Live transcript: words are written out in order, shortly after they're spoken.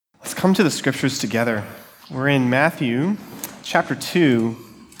come to the scriptures together. We're in Matthew chapter 2,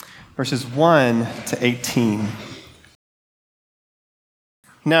 verses 1 to 18.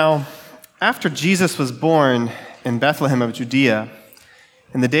 Now, after Jesus was born in Bethlehem of Judea,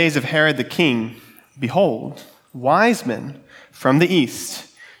 in the days of Herod the king, behold, wise men from the east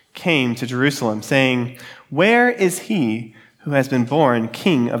came to Jerusalem, saying, "Where is he who has been born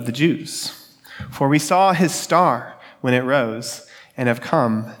King of the Jews? For we saw his star when it rose, and have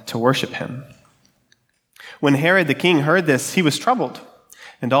come to worship him." When Herod the king heard this, he was troubled,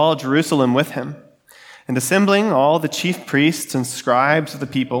 and all Jerusalem with him. And assembling all the chief priests and scribes of the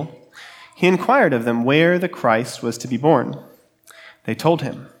people, he inquired of them where the Christ was to be born. They told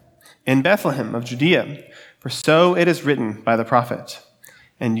him, "In Bethlehem of Judea, for so it is written by the prophet,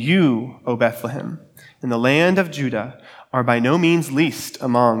 'And you, O Bethlehem, in the land of Judah, are by no means least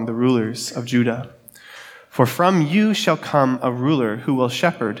among the rulers of Judah. For from you shall come a ruler who will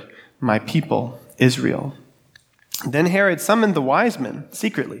shepherd my people Israel.' Then Herod summoned the wise men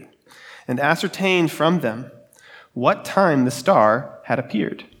secretly and ascertained from them what time the star had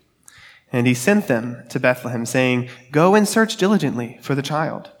appeared. And he sent them to Bethlehem, saying, 'Go and search diligently for the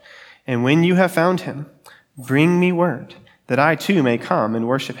child, and when you have found him, bring me word, that I too may come and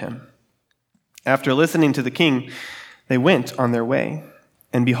worship him.' After listening to the king, they went on their way,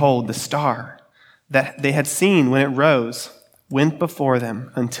 and behold, the star that they had seen when it rose went before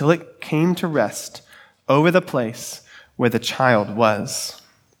them until it came to rest over the place where the child was.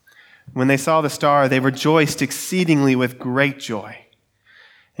 When they saw the star, they rejoiced exceedingly with great joy.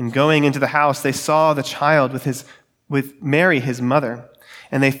 And going into the house, they saw the child with Mary his mother,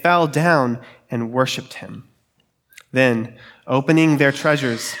 and they fell down and worshipped him. Then, opening their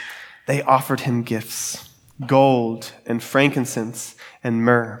treasures, they offered him gifts, gold and frankincense and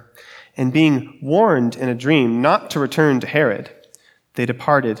myrrh. And being warned in a dream not to return to Herod, they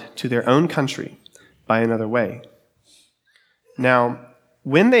departed to their own country by another way. Now,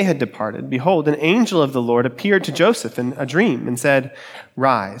 when they had departed, behold, an angel of the Lord appeared to Joseph in a dream and said,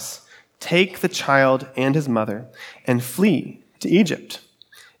 'Rise, take the child and his mother, and flee to Egypt,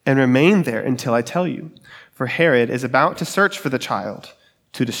 and remain there until I tell you, for Herod is about to search for the child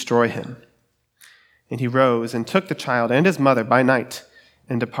to destroy him.' And he rose and took the child and his mother by night,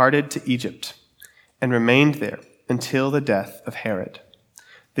 and departed to Egypt, and remained there until the death of Herod.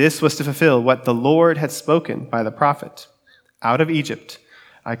 This was to fulfill what the Lord had spoken by the prophet, 'Out of Egypt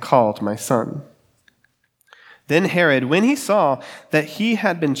I called my son.' Then Herod, when he saw that he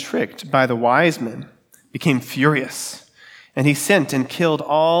had been tricked by the wise men, became furious, and he sent and killed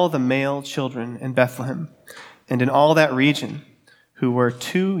all the male children in Bethlehem and in all that region who were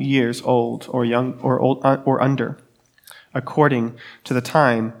 2 years old or young or under, according to the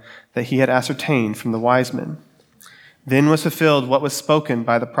time that he had ascertained from the wise men. Then was fulfilled what was spoken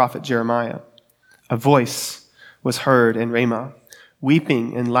by the prophet Jeremiah. A voice was heard in Ramah,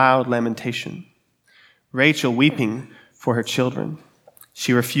 weeping in loud lamentation, Rachel weeping for her children.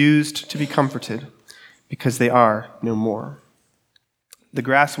 She refused to be comforted because they are no more. The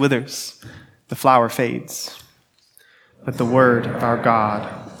grass withers, the flower fades, but the word of our God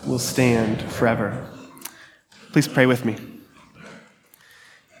will stand forever." Please pray with me.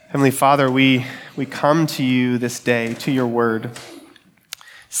 Heavenly Father, we come to you this day, to your word,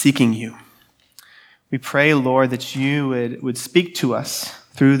 seeking you. We pray, Lord, that you would speak to us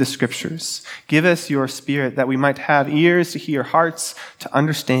through the scriptures. Give us your spirit that we might have ears to hear, hearts to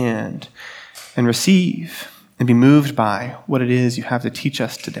understand and receive and be moved by what it is you have to teach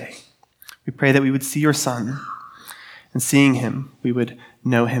us today. We pray that we would see your Son, and seeing him, we would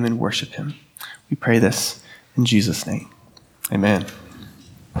know him and worship him. We pray this in Jesus' name. Amen.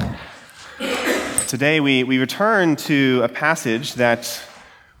 Today we return to a passage that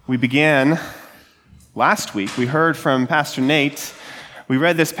we began last week. We heard from Pastor Nate. We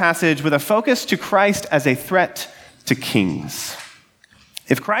read this passage with a focus to Christ as a threat to kings.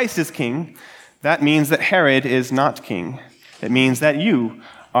 If Christ is king, that means that Herod is not king. It means that you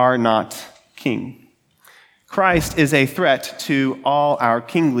are not king. Christ is a threat to all our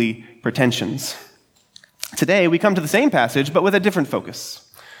kingly pretensions. Today, we come to the same passage, but with a different focus.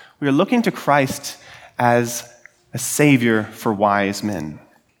 We are looking to Christ as a savior for wise men.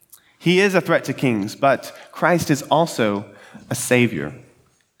 He is a threat to kings, but Christ is also a savior.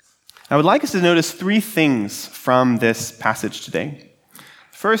 I would like us to notice 3 things from this passage today.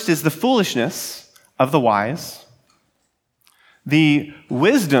 First is the foolishness of the wise, the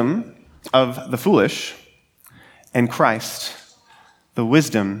wisdom of the foolish, and Christ, the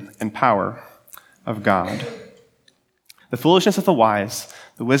wisdom and power of God. The foolishness of the wise,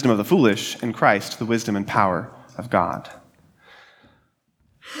 the wisdom of the foolish, and Christ, the wisdom and power of God.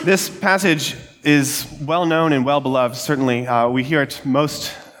 This passage is well known and well beloved, certainly. We hear it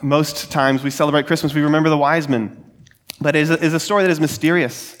most times. We celebrate Christmas, we remember the wise men. But it is a story that is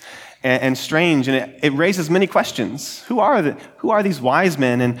mysterious and strange, and it raises many questions. Who are these wise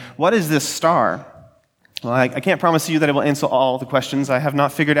men, and what is this star? Well, I can't promise you that I will answer all the questions. I have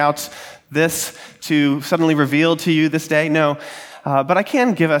not figured out this to suddenly reveal to you this day, no. But I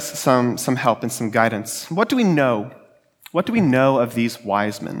can give us some help and some guidance. What do we know? What do we know of these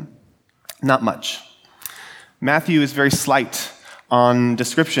wise men? Not much. Matthew is very slight on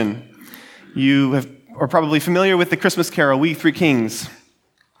description. You are probably familiar with the Christmas carol, We Three Kings.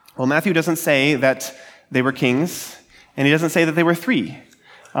 Well, Matthew doesn't say that they were kings, and he doesn't say that they were three.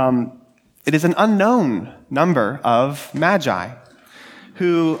 It is an unknown number of magi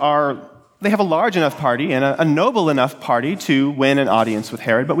they have a large enough party and a noble enough party to win an audience with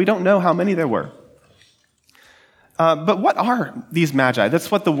Herod, but we don't know how many there were. But what are these magi?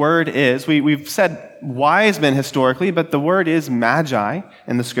 That's what the word is. We've said wise men historically, but the word is magi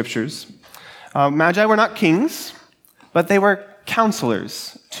in the scriptures. Magi were not kings, but they were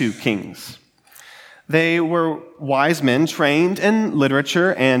counselors to kings. They were wise men trained in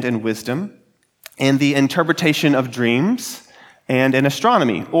literature and in wisdom, in the interpretation of dreams, and in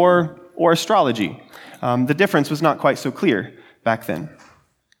astronomy or astrology. The difference was not quite so clear back then.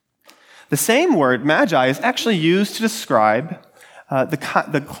 The same word, magi, is actually used to describe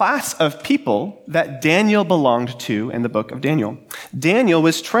the class of people that Daniel belonged to in the book of Daniel. Daniel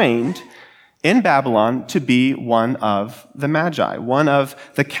was trained in Babylon to be one of the magi, one of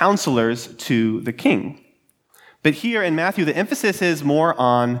the counselors to the king. But here in Matthew, the emphasis is more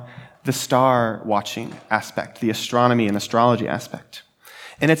on the star watching aspect, the astronomy and astrology aspect.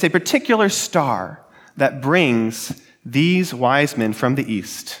 And it's a particular star that brings these wise men from the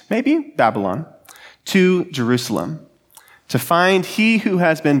east, maybe Babylon, to Jerusalem to find he who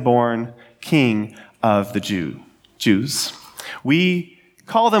has been born king of the Jews. We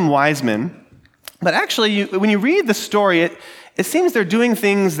call them wise men, but actually, when you read the story, it seems they're doing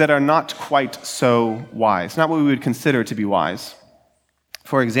things that are not quite so wise, not what we would consider to be wise.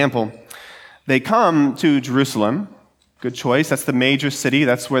 For example, they come to Jerusalem. Good choice. That's the major city.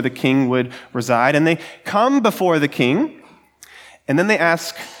 That's where the king would reside. And they come before the king, and then they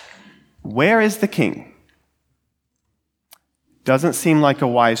ask, "Where is the king?" Doesn't seem like a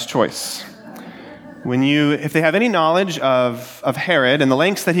wise choice. If they have any knowledge of Herod and the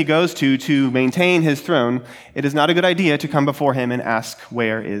lengths that he goes to maintain his throne, it is not a good idea to come before him and ask,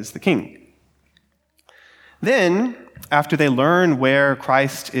 "Where is the king?" Then, after they learn where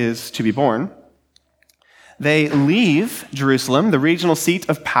Christ is to be born, they leave Jerusalem, the regional seat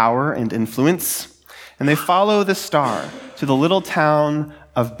of power and influence, and they follow the star to the little town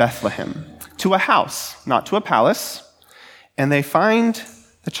of Bethlehem, to a house, not to a palace, and they find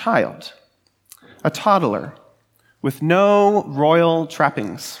the child, a toddler with no royal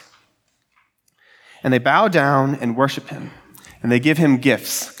trappings. And they bow down and worship him, and they give him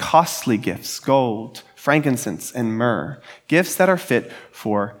gifts, costly gifts, gold, frankincense, and myrrh, gifts that are fit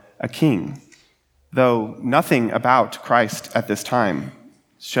for a king, though nothing about Christ at this time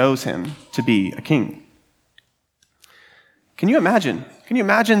shows him to be a king. Can you imagine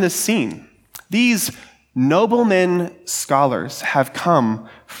this scene? These noblemen scholars have come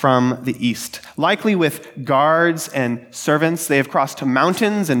from the east, likely with guards and servants. They have crossed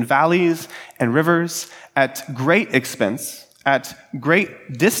mountains and valleys and rivers at great expense, at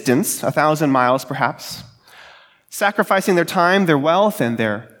great distance, 1,000 miles perhaps, sacrificing their time, their wealth, and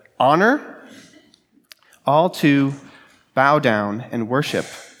their honor, all to bow down and worship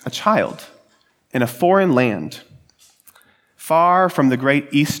a child in a foreign land, far from the great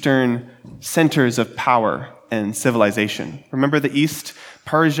eastern centers of power and civilization. Remember the East,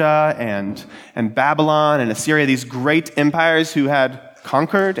 Persia and Babylon and Assyria, these great empires who had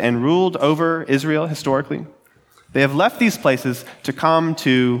conquered and ruled over Israel historically. They have left these places to come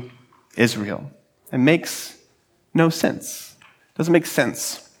to Israel. It makes no sense. It doesn't make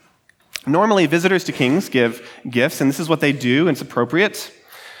sense. Normally, visitors to kings give gifts, and this is what they do, and it's appropriate.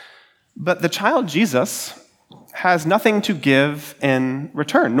 But the child Jesus has nothing to give in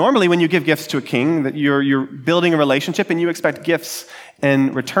return. Normally, when you give gifts to a king, that you're building a relationship and you expect gifts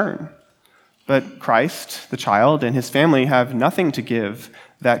in return. But Christ, the child, and his family have nothing to give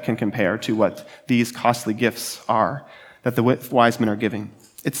that can compare to what these costly gifts are that the wise men are giving.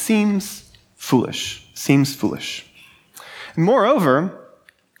 It seems foolish. Moreover,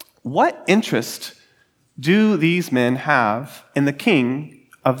 what interest do these men have in the king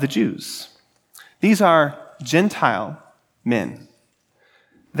of the Jews? These are Gentile men.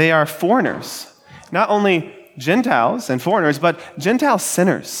 They are foreigners, not only Gentiles and foreigners, but Gentile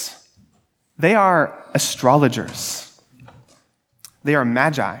sinners. They are astrologers. They are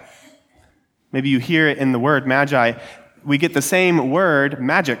magi. Maybe you hear it in the word magi. We get the same word,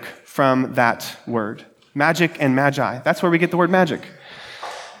 magic, from that word. Magic and magi. That's where we get the word magic.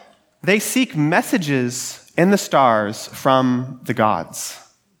 They seek messages in the stars from the gods.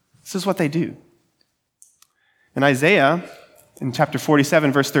 This is what they do. In Isaiah, in chapter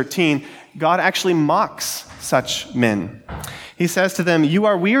 47, verse 13, God actually mocks such men. He says to them, "You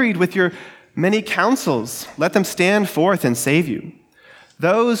are wearied with your many counsels. Let them stand forth and save you.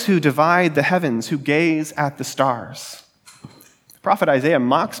 Those who divide the heavens, who gaze at the stars." The prophet Isaiah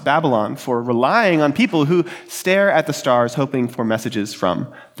mocks Babylon for relying on people who stare at the stars, hoping for messages from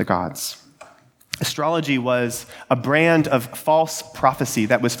the gods. Astrology was a brand of false prophecy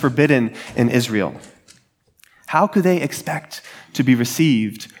that was forbidden in Israel. How could they expect to be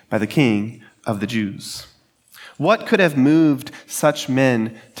received by the King of the Jews? What could have moved such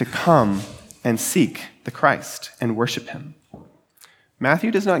men to come and seek the Christ and worship him? Matthew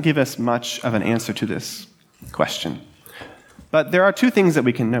does not give us much of an answer to this question. But there are two things that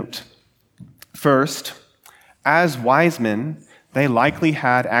we can note. First, as wise men, they likely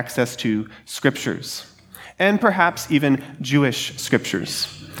had access to scriptures, and perhaps even Jewish scriptures.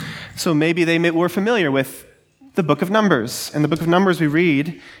 So maybe they were familiar with the book of Numbers. In the book of Numbers, we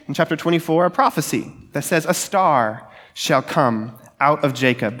read in chapter 24 a prophecy that says, "A star shall come out of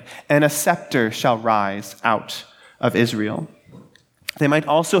Jacob, and a scepter shall rise out of Israel." They might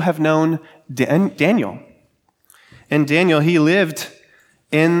also have known Daniel. And Daniel, he lived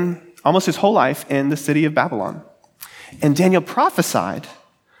in almost his whole life in the city of Babylon. And Daniel prophesied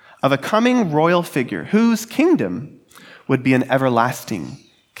of a coming royal figure whose kingdom would be an everlasting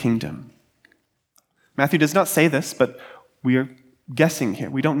kingdom. Matthew does not say this, but we are guessing here.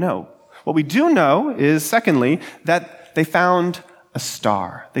 We don't know. What we do know is, secondly, that they found a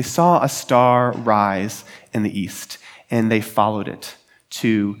star. They saw a star rise in the east, and they followed it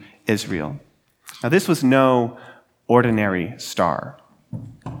to Israel. Now, this was no ordinary star.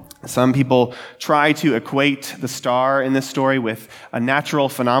 Some people try to equate the star in this story with a natural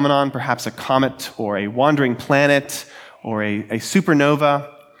phenomenon, perhaps a comet or a wandering planet or a supernova.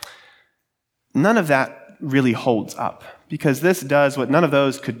 None of that really holds up, because this does what none of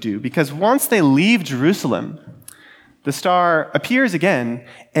those could do. Because once they leave Jerusalem, the star appears again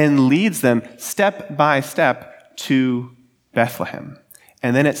and leads them step by step to Bethlehem.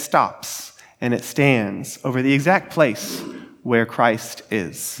 And then it stops and it stands over the exact place where Christ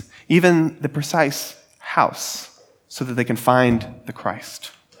is, even the precise house, so that they can find the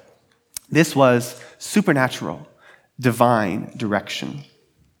Christ. This was supernatural, divine direction.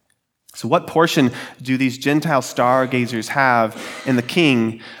 So what portion do these Gentile stargazers have in the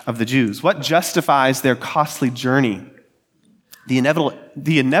King of the Jews? What justifies their costly journey? The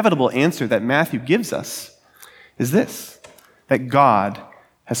inevitable answer that Matthew gives us is this, that God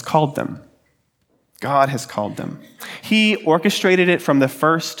has called them. God has called them. He orchestrated it from the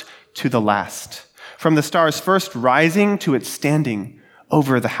first to the last, from the star's first rising to its standing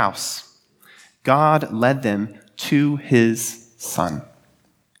over the house. God led them to his Son.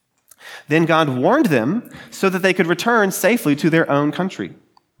 Then God warned them so that they could return safely to their own country.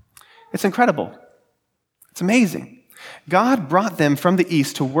 It's incredible. It's amazing. God brought them from the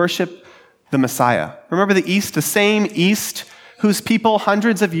east to worship the Messiah. Remember the east, the same east whose people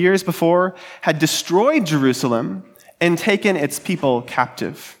hundreds of years before had destroyed Jerusalem and taken its people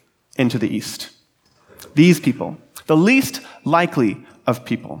captive into the east. These people, the least likely of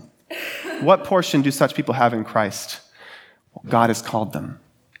people. What portion do such people have in Christ? Well, God has called them.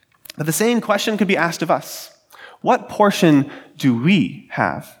 But the same question could be asked of us. What portion do we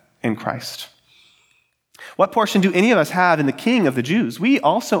have in Christ? What portion do any of us have in the King of the Jews? We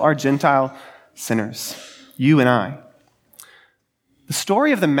also are Gentile sinners, you and I. The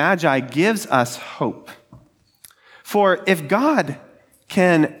story of the Magi gives us hope. For if God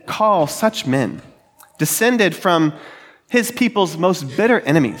can call such men, descended from his people's most bitter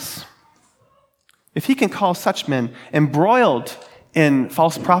enemies, if he can call such men embroiled in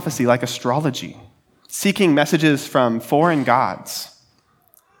false prophecy like astrology, seeking messages from foreign gods,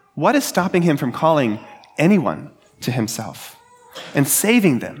 what is stopping him from calling anyone to himself and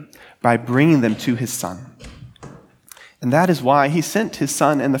saving them by bringing them to his Son? And that is why he sent his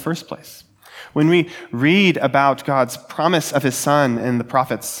Son in the first place. When we read about God's promise of his Son in the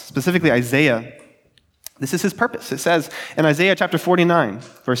prophets, specifically Isaiah, this is his purpose. It says in Isaiah chapter 49,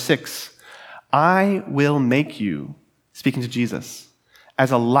 verse 6, "I will make you," speaking to Jesus,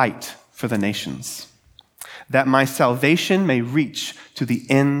 "as a light for the nations, that my salvation may reach to the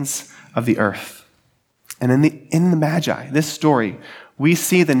ends of the earth." And in the Magi, this story, we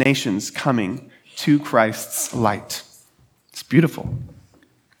see the nations coming to Christ's light. It's beautiful.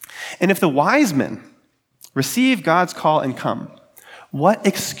 And if the wise men receive God's call and come, what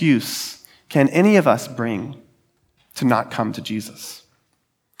excuse can any of us bring to not come to Jesus?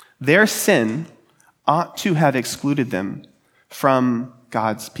 Their sin ought to have excluded them from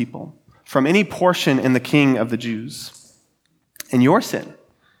God's people, from any portion in the King of the Jews. And your sin,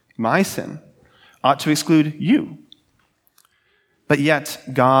 my sin, ought to exclude you. But yet,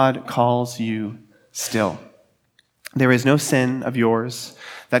 God calls you still. There is no sin of yours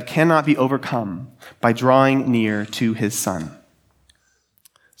that cannot be overcome by drawing near to his Son.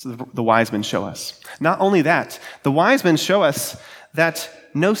 So the wise men show us. Not only that, the wise men show us that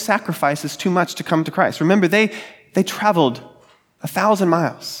no sacrifice is too much to come to Christ. Remember, they traveled 1,000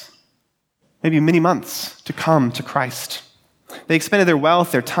 miles, maybe many months, to come to Christ. They expended their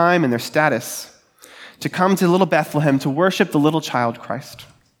wealth, their time, and their status to come to little Bethlehem to worship the little child Christ.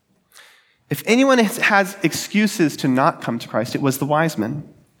 If anyone has excuses to not come to Christ, it was the wise men.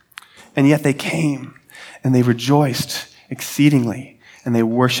 And yet they came, and they rejoiced exceedingly, and they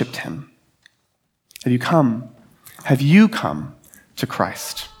worshiped him. Have you come? Have you come to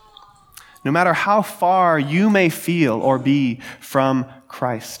Christ? No matter how far you may feel or be from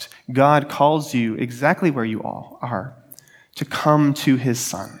Christ, God calls you exactly where you all are, to come to his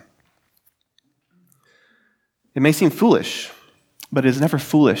Son. It may seem foolish, but it is never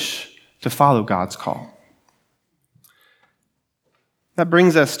foolish to follow God's call. That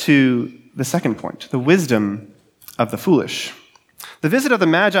brings us to the second point, the wisdom of the foolish. The visit of the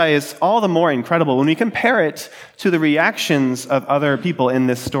Magi is all the more incredible when we compare it to the reactions of other people in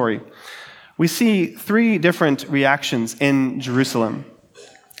this story. We see three different reactions in Jerusalem.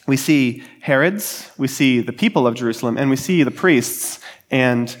 We see Herod's, we see the people of Jerusalem, and we see the priests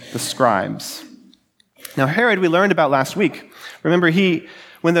and the scribes. Now, Herod, we learned about last week. Remember,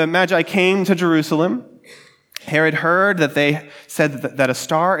 when the Magi came to Jerusalem, Herod heard that they said that a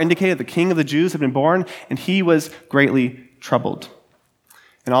star indicated the king of the Jews had been born, and he was greatly troubled,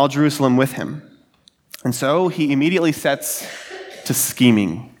 and all Jerusalem with him. And so he immediately sets to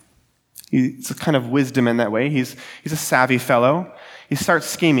scheming. It's a kind of wisdom in that way. He's a savvy fellow. He starts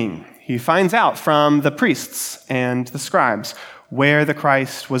scheming. He finds out from the priests and the scribes where the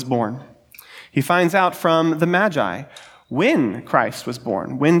Christ was born. He finds out from the Magi when Christ was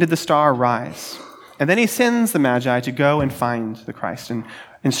born. When did the star rise? And then he sends the Magi to go and find the Christ and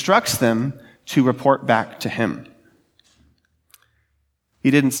instructs them to report back to him.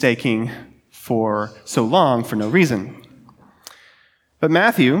 He didn't stay king for so long for no reason. But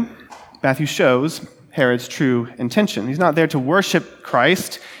Matthew shows Herod's true intention. He's not there to worship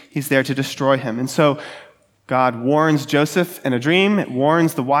Christ. He's there to destroy him. And so God warns Joseph in a dream, it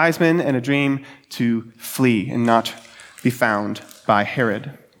warns the wise men in a dream to flee and not be found by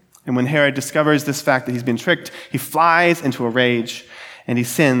Herod. And when Herod discovers this fact that he's been tricked, he flies into a rage and he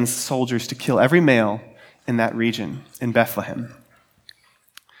sends soldiers to kill every male in that region, in Bethlehem.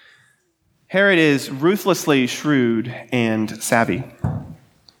 Herod is ruthlessly shrewd and savvy.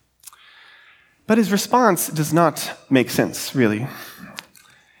 But his response does not make sense, really.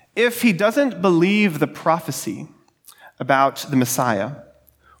 If he doesn't believe the prophecy about the Messiah,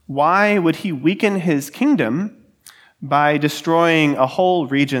 why would he weaken his kingdom by destroying a whole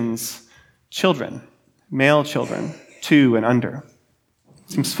region's children, male children, 2 and under?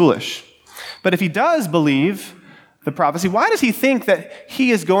 Seems foolish. But if he does believe the prophecy, why does he think that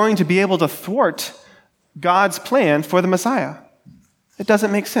he is going to be able to thwart God's plan for the Messiah? It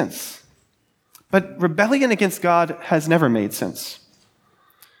doesn't make sense. But rebellion against God has never made sense.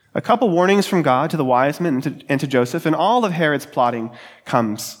 A couple warnings from God to the wise men and to Joseph, and all of Herod's plotting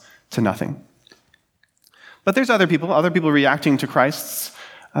comes to nothing. But there's other people reacting to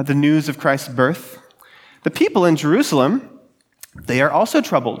the news of Christ's birth. The people in Jerusalem, they are also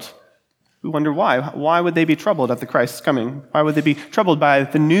troubled. We wonder why. Why would they be troubled at the Christ's coming? Why would they be troubled by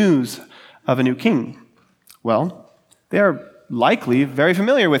the news of a new king? Well, they are likely very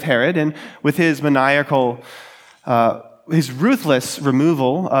familiar with Herod and with his maniacal, his ruthless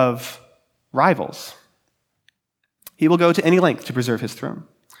removal of rivals. He will go to any length to preserve his throne.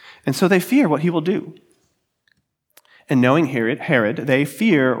 And so they fear what he will do. And knowing Herod, they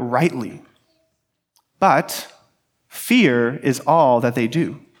fear rightly. But fear is all that they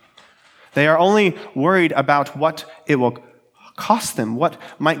do. They are only worried about what it will cost them, what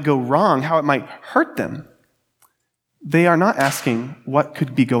might go wrong, how it might hurt them. They are not asking what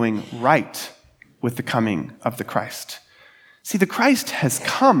could be going right with the coming of the Christ. See, the Christ has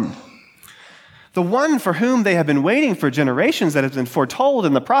come. The one for whom they have been waiting for generations, that has been foretold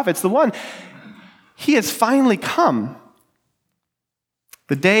in the prophets, the one, he has finally come.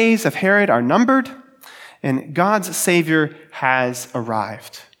 The days of Herod are numbered, and God's Savior has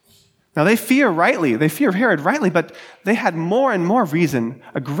arrived. Now they fear Herod rightly, but they had more and more reason,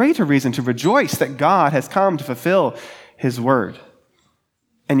 a greater reason to rejoice that God has come to fulfill his word.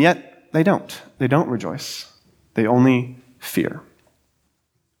 And yet they don't. They don't rejoice. They only fear.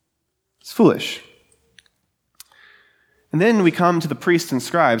 It's foolish. And then we come to the priests and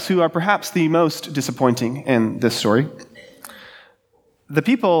scribes, who are perhaps the most disappointing in this story. The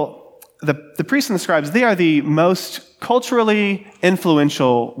priests and the scribes, they are the most culturally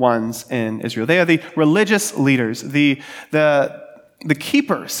influential ones in Israel. They are the religious leaders, the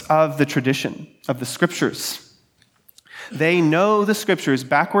keepers of the tradition, of the scriptures. They know the scriptures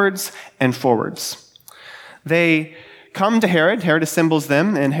backwards and forwards. They come to Herod. Herod assembles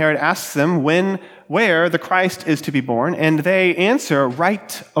them, and Herod asks them where the Christ is to be born, and they answer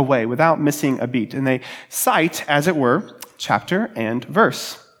right away without missing a beat. And they cite, as it were, chapter and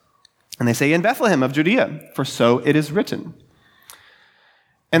verse. And they say, in Bethlehem of Judea, for so it is written.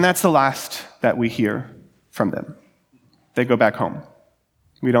 And that's the last that we hear from them. They go back home.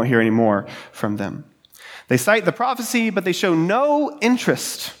 We don't hear any more from them. They cite the prophecy, but they show no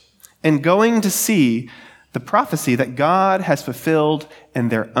interest in going to see the prophecy that God has fulfilled in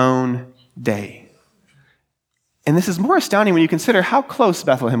their own day. And this is more astounding when you consider how close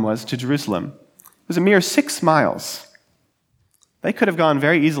Bethlehem was to Jerusalem. It was a mere 6 miles. They could have gone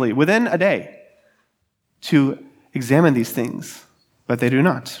very easily, within a day, to examine these things, but they do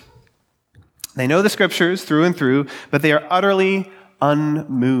not. They know the scriptures through and through, but they are utterly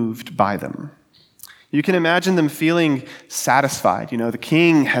unmoved by them. You can imagine them feeling satisfied. The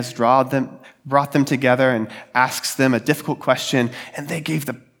king has brought them together and asks them a difficult question, and they gave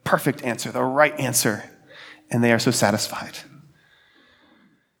the perfect answer, the right answer, and they are so satisfied.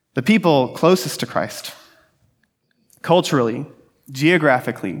 The people closest to Christ, culturally,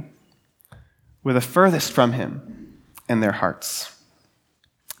 geographically, were the furthest from him in their hearts.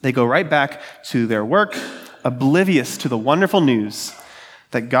 They go right back to their work, oblivious to the wonderful news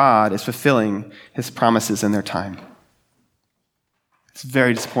that God is fulfilling his promises in their time. It's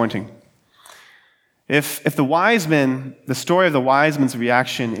very disappointing. If the wise men, the story of the wise men's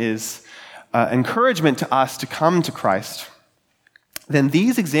reaction is encouragement to us to come to Christ, then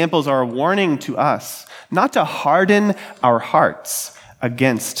these examples are a warning to us not to harden our hearts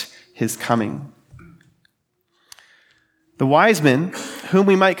against his coming. The wise men, whom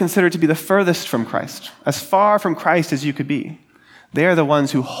we might consider to be the furthest from Christ, as far from Christ as you could be, they are the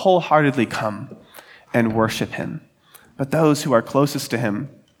ones who wholeheartedly come and worship him. But those who are closest to him,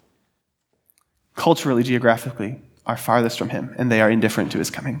 culturally, geographically, are farthest from him, and they are indifferent to his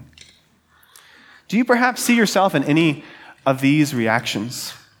coming. Do you perhaps see yourself in any of these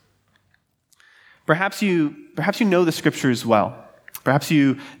reactions? Perhaps you know the scriptures well. Perhaps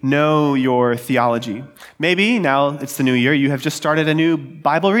you know your theology. Maybe now it's the new year, you have just started a new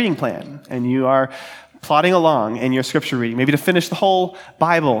Bible reading plan, and you are plodding along in your scripture reading, maybe to finish the whole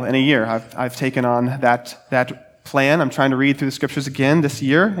Bible in a year. I've taken on that plan. I'm trying to read through the scriptures again this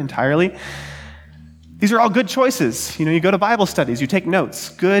year entirely. These are all good choices. You go to Bible studies, you take notes,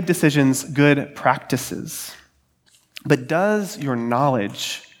 good decisions, good practices. But does your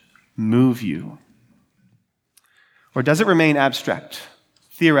knowledge move you? Or does it remain abstract,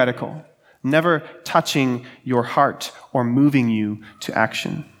 theoretical, never touching your heart or moving you to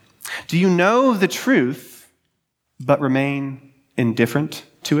action? Do you know the truth, but remain indifferent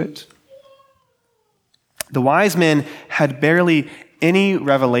to it? The wise men had barely any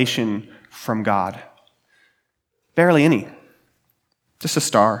revelation from God. Barely any. Just a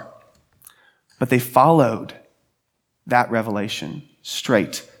star. But they followed that revelation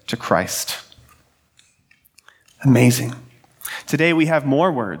straight to Christ. Amazing. Today we have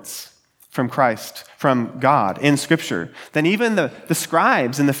more words from Christ, from God in Scripture, than even the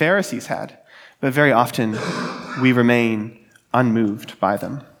scribes and the Pharisees had. But very often we remain unmoved by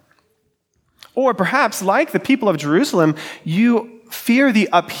them. Or perhaps, like the people of Jerusalem, you fear the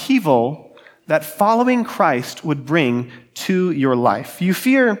upheaval that following Christ would bring to your life. You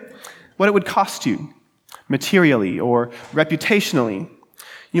fear what it would cost you, materially or reputationally.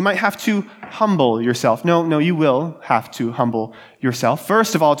 You might have to humble yourself. No, you will have to humble yourself.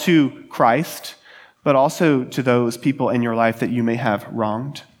 First of all, to Christ, but also to those people in your life that you may have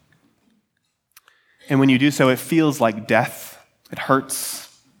wronged. And when you do so, it feels like death. It hurts.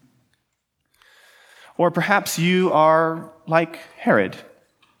 Or perhaps you are like Herod.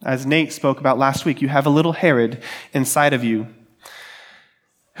 As Nate spoke about last week, you have a little Herod inside of you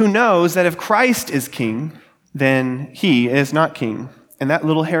who knows that if Christ is king, then he is not king. And that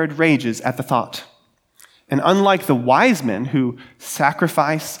little Herod rages at the thought. And unlike the wise men who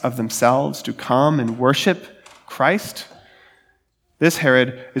sacrifice of themselves to come and worship Christ, this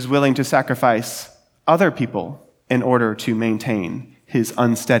Herod is willing to sacrifice other people in order to maintain his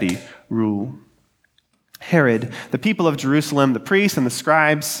unsteady rule. Herod, the people of Jerusalem, the priests and the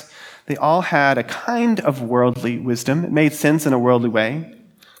scribes, they all had a kind of worldly wisdom. It made sense in a worldly way.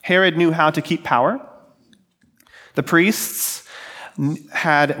 Herod knew how to keep power. The priests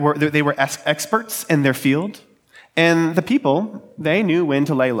were experts in their field, and the people, they knew when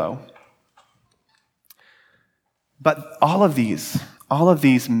to lay low. But all of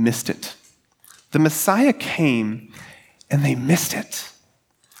these missed it. The Messiah came, and they missed it.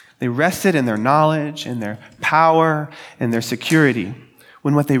 They rested in their knowledge, in their power, in their security,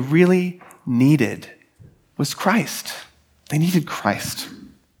 when what they really needed was Christ. They needed Christ.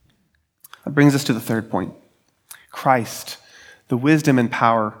 That brings us to the third point. Christ, the wisdom and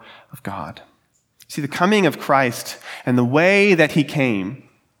power of God. See, the coming of Christ and the way that he came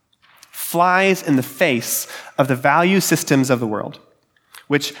flies in the face of the value systems of the world,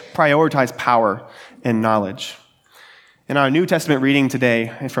 which prioritize power and knowledge. In our New Testament reading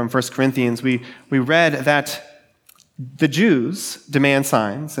today from 1 Corinthians, we read that the Jews demand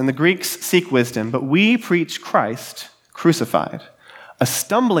signs and the Greeks seek wisdom, but we preach Christ crucified, a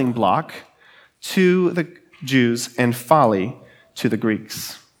stumbling block to the Jews and folly to the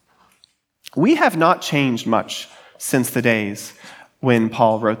Greeks. We have not changed much since the days when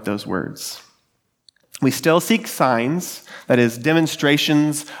Paul wrote those words. We still seek signs, that is,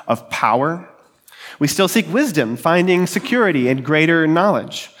 demonstrations of power. We still seek wisdom, finding security and greater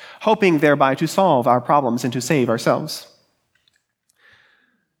knowledge, hoping thereby to solve our problems and to save ourselves.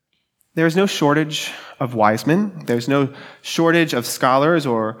 There is no shortage of wise men. There's no shortage of scholars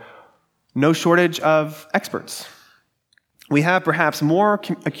or no shortage of experts. We have perhaps more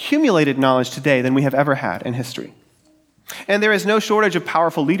accumulated knowledge today than we have ever had in history. And there is no shortage of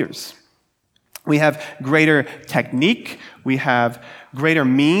powerful leaders. We have greater technique. We have greater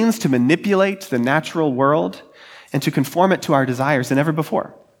means to manipulate the natural world and to conform it to our desires than ever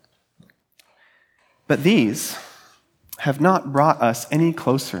before. But these have not brought us any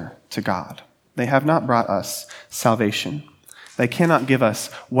closer to God. They have not brought us salvation. They cannot give us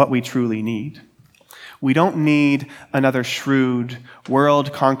what we truly need. We don't need another shrewd,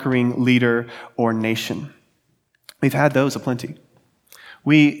 world-conquering leader or nation. We've had those aplenty.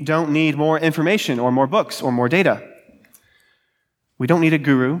 We don't need more information or more books or more data. We don't need a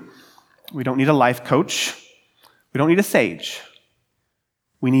guru. We don't need a life coach. We don't need a sage.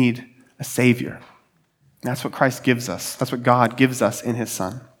 We need a Savior. That's what Christ gives us. That's what God gives us in his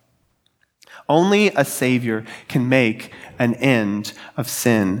Son. Only a Savior can make an end of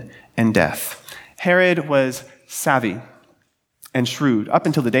sin and death. Herod was savvy and shrewd up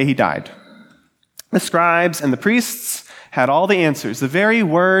until the day he died. The scribes and the priests had all the answers, the very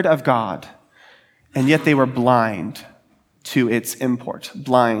word of God, and yet they were blind to its import,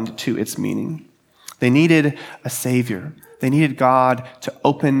 blind to its meaning. They needed a Savior. They needed God to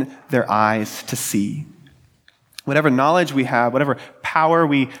open their eyes to see. Whatever knowledge we have, whatever power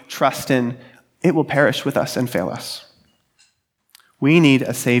we trust in, it will perish with us and fail us. We need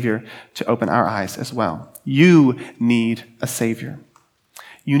a Savior to open our eyes as well. You need a Savior.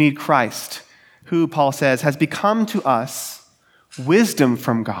 You need Christ, who, Paul says, has become to us wisdom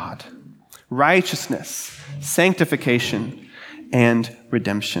from God, righteousness, sanctification, and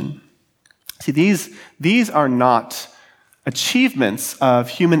redemption. See, these are not achievements of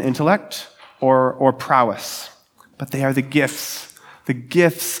human intellect or prowess, but they are the gifts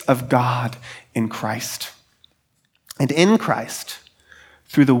of God in Christ. And in Christ,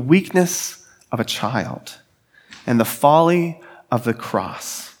 through the weakness of a child and the folly of the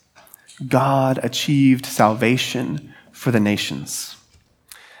cross, God achieved salvation for the nations.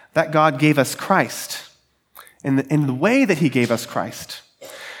 That God gave us Christ in the way that he gave us Christ,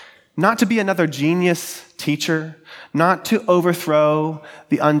 not to be another genius teacher, not to overthrow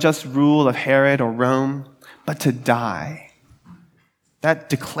the unjust rule of Herod or Rome, but to die. That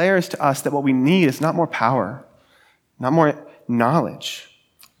declares to us that what we need is not more power, not more knowledge,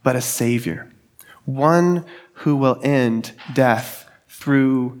 but a Savior, one who will end death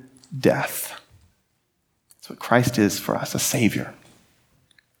through death. That's what Christ is for us, a Savior.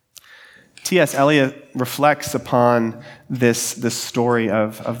 T.S. Eliot reflects upon this story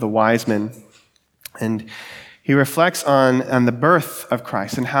of the wise men, and he reflects on the birth of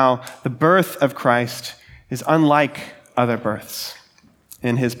Christ and how the birth of Christ is unlike other births.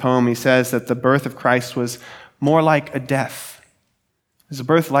 In his poem, he says that the birth of Christ was more like a death. It was a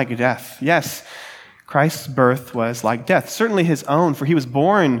birth like a death. Yes, Christ's birth was like death, certainly his own, for he was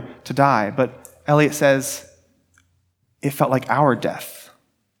born to die, but Eliot says, it felt like our death.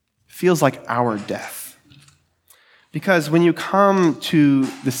 Feels like our death. Because when you come to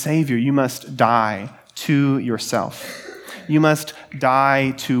the Savior, you must die to yourself. You must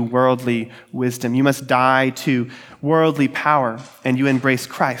die to worldly wisdom. You must die to worldly power, and you embrace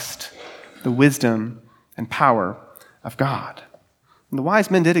Christ, the wisdom and power of God. And the wise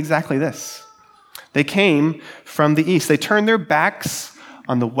men did exactly this. They came from the east. They turned their backs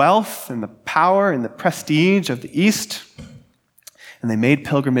on the wealth and the power and the prestige of the east, and they made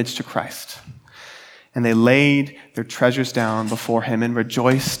pilgrimage to Christ. And they laid their treasures down before him and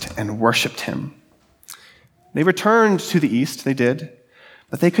rejoiced and worshiped him. They returned to the east, they did,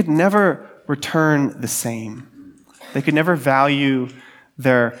 but they could never return the same. They could never value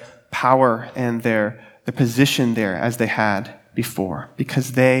their power and their position there as they had before,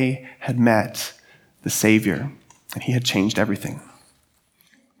 because they had met the Savior, and he had changed everything.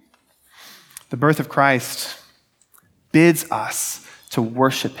 The birth of Christ bids us to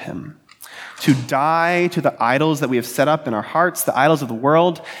worship him, to die to the idols that we have set up in our hearts, the idols of the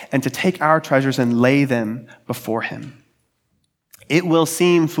world, and to take our treasures and lay them before him. It will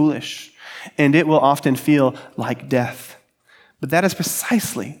seem foolish, and it will often feel like death. But that is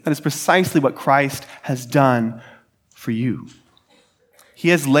precisely what Christ has done for you.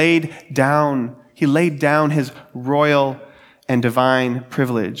 He laid down his royal and divine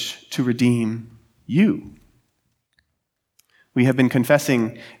privilege to redeem you. We have been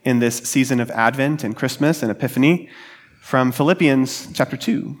confessing in this season of Advent and Christmas and Epiphany from Philippians chapter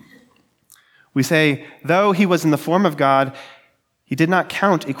 2. We say, though he was in the form of God, he did not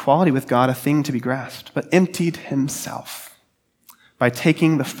count equality with God a thing to be grasped, but emptied himself by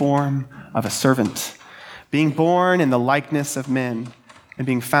taking the form of a servant, being born in the likeness of men and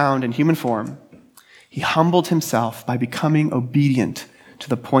being found in human form. He humbled himself by becoming obedient to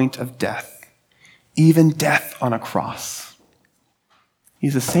the point of death, even death on a cross.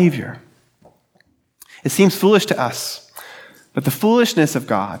 He's a Savior. It seems foolish to us, but the foolishness of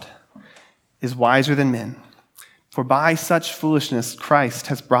God is wiser than men. For by such foolishness, Christ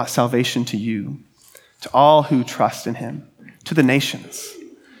has brought salvation to you, to all who trust in him, to the nations.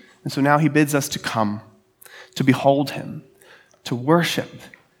 And so now he bids us to come, to behold him, to worship,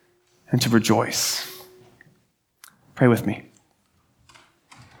 and to rejoice. Pray with me.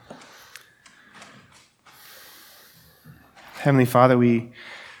 Heavenly Father, we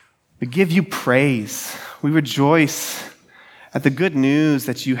give you praise. We rejoice at the good news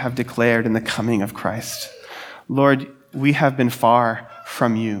that you have declared in the coming of Christ. Lord, we have been far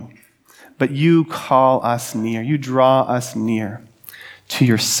from you, but you call us near. You draw us near to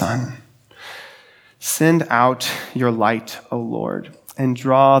your Son. Send out your light, O Lord, and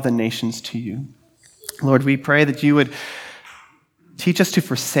draw the nations to you. Lord, we pray that you would teach us to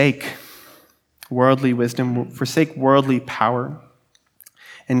forsake worldly wisdom, forsake worldly power,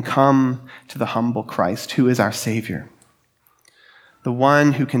 and come to the humble Christ, who is our Savior, the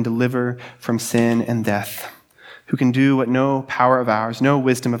one who can deliver from sin and death, who can do what no power of ours, no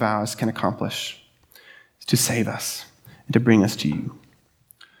wisdom of ours can accomplish, to save us and to bring us to you.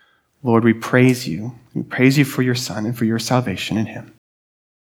 Lord, we praise you. We praise you for your Son and for your salvation in him.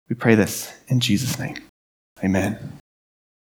 We pray this in Jesus' name. Amen.